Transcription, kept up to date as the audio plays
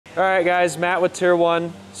All right guys, Matt with Tier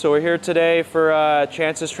 1. So we're here today for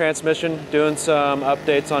Chance's transmission, doing some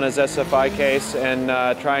updates on his SFI case and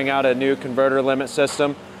trying out a new converter limit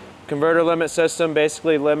system. Converter limit system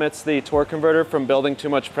basically limits the torque converter from building too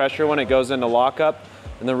much pressure when it goes into lockup.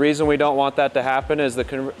 And the reason we don't want that to happen is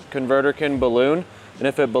the converter can balloon. And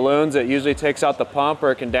if it balloons, it usually takes out the pump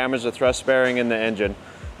or it can damage the thrust bearing in the engine.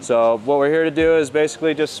 So what we're here to do is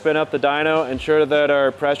basically just spin up the dyno, ensure that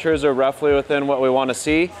our pressures are roughly within what we want to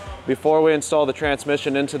see before we install the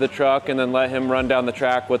transmission into the truck, and then let him run down the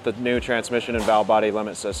track with the new transmission and valve body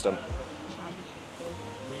limit system.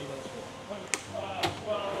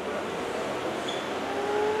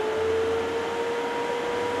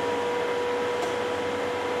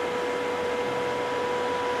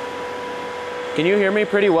 Can you hear me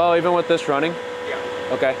pretty well even with this running? Yeah.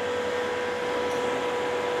 Okay.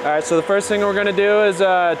 All right, so the first thing we're gonna do is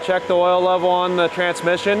check the oil level on the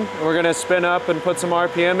transmission. We're gonna spin up and put some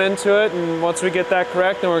RPM into it, and once we get that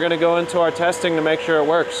correct, then we're gonna go into our testing to make sure it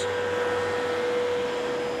works.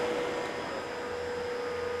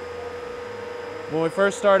 When we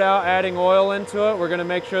first start out adding oil into it, we're gonna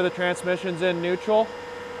make sure the transmission's in neutral,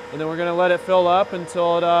 and then we're gonna let it fill up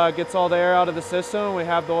until it gets all the air out of the system and we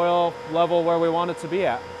have the oil level where we want it to be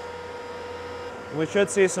at. We should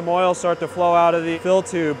see some oil start to flow out of the fill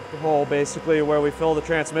tube hole, basically where we fill the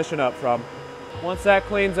transmission up from. Once that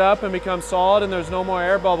cleans up and becomes solid and there's no more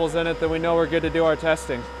air bubbles in it, then we know we're good to do our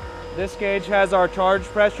testing. This gauge has our charge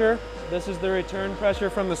pressure. This is the return pressure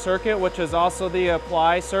from the circuit, which is also the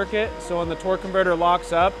apply circuit. So when the torque converter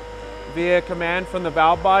locks up, via command from the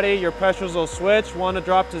valve body, your pressures will switch. One to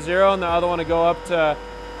drop to 0 and the other one to go up to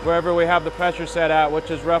wherever we have the pressure set at, which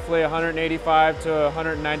is roughly 185 to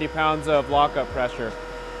 190 pounds of lockup pressure.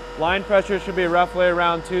 Line pressure should be roughly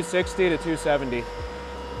around 260 to 270.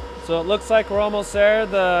 So it looks like we're almost there.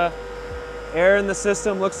 The air in the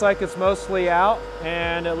system looks like it's mostly out,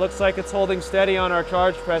 and it looks like it's holding steady on our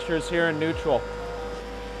charge pressures here in neutral.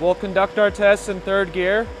 We'll conduct our tests in third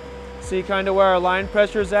gear, see kind of where our line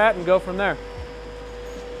pressure is at, and go from there.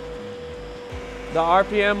 The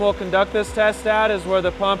RPM we'll conduct this test at is where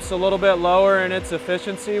the pump's a little bit lower in its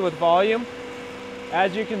efficiency with volume.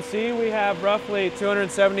 As you can see, we have roughly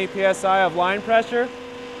 270 psi of line pressure.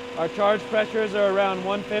 Our charge pressures are around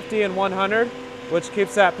 150 and 100, which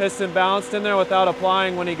keeps that piston balanced in there without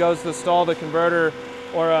applying when he goes to stall the converter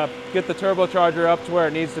or get the turbocharger up to where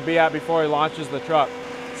it needs to be at before he launches the truck.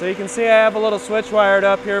 So you can see I have a little switch wired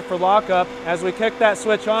up here for lockup. As we kick that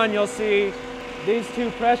switch on, you'll see these two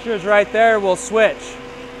pressures right there will switch.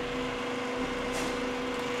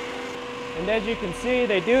 And as you can see,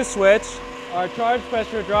 they do switch. Our charge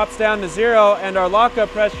pressure drops down to 0 and our lockup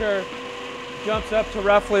pressure jumps up to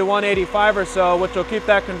roughly 185 or so, which will keep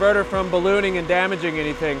that converter from ballooning and damaging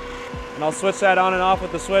anything. And I'll switch that on and off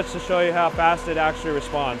with the switch to show you how fast it actually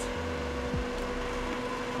responds.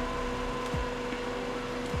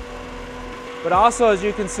 But also, as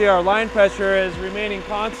you can see, our line pressure is remaining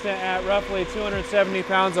constant at roughly 270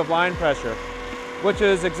 pounds of line pressure, which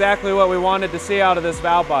is exactly what we wanted to see out of this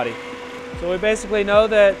valve body. So we basically know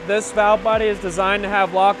that this valve body is designed to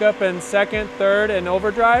have lockup in second, third, and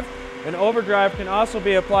overdrive. And overdrive can also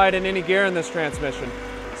be applied in any gear in this transmission.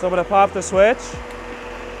 So I'm going to pop the switch,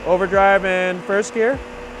 overdrive in first gear.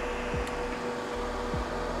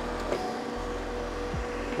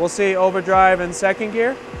 We'll see overdrive in second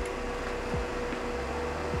gear.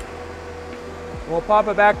 We'll pop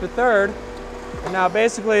it back to third. And now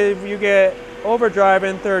basically you get overdrive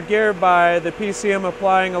in third gear by the PCM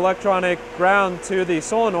applying electronic ground to the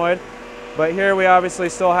solenoid. But here we obviously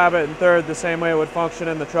still have it in third the same way it would function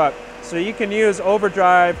in the truck. So you can use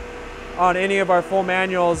overdrive on any of our full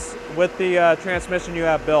manuals with the transmission you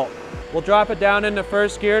have built. We'll drop it down into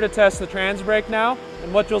first gear to test the trans brake now.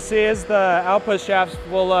 And what you'll see is the output shafts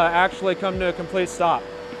will actually come to a complete stop,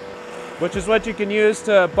 which is what you can use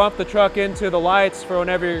to bump the truck into the lights for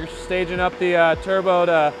whenever you're staging up the turbo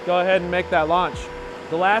to go ahead and make that launch.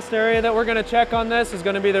 The last area that we're going to check on this is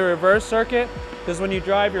going to be the reverse circuit, because when you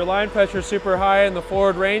drive your line pressure super high in the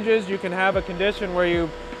forward ranges, you can have a condition where you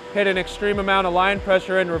hit an extreme amount of line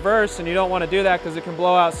pressure in reverse, and you don't want to do that because it can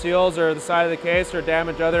blow out seals or the side of the case or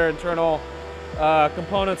damage other internal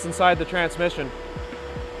components inside the transmission.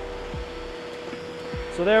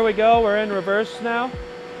 So there we go, we're in reverse now.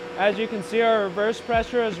 As you can see, our reverse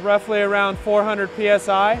pressure is roughly around 400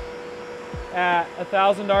 psi at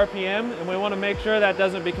 1,000 RPM, and we want to make sure that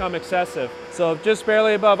doesn't become excessive. So just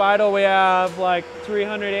barely above idle, we have like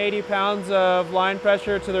 380 pounds of line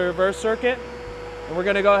pressure to the reverse circuit. And we're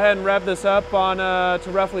going to go ahead and rev this up on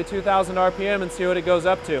to roughly 2,000 RPM and see what it goes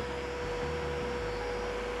up to.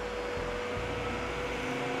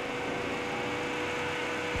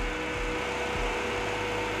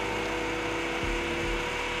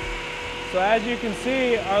 So as you can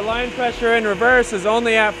see, our line pressure in reverse is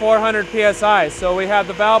only at 400 psi. So we have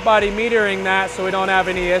the valve body metering that so we don't have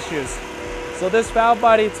any issues. So this valve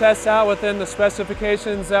body tests out within the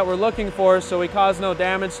specifications that we're looking for, so we cause no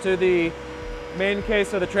damage to the main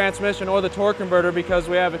case of the transmission or the torque converter because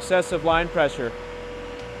we have excessive line pressure.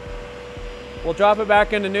 We'll drop it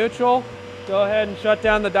back into neutral, go ahead and shut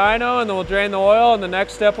down the dyno, and then we'll drain the oil, and the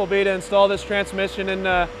next step will be to install this transmission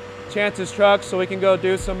in Chance's truck so we can go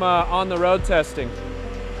do some on-the-road testing.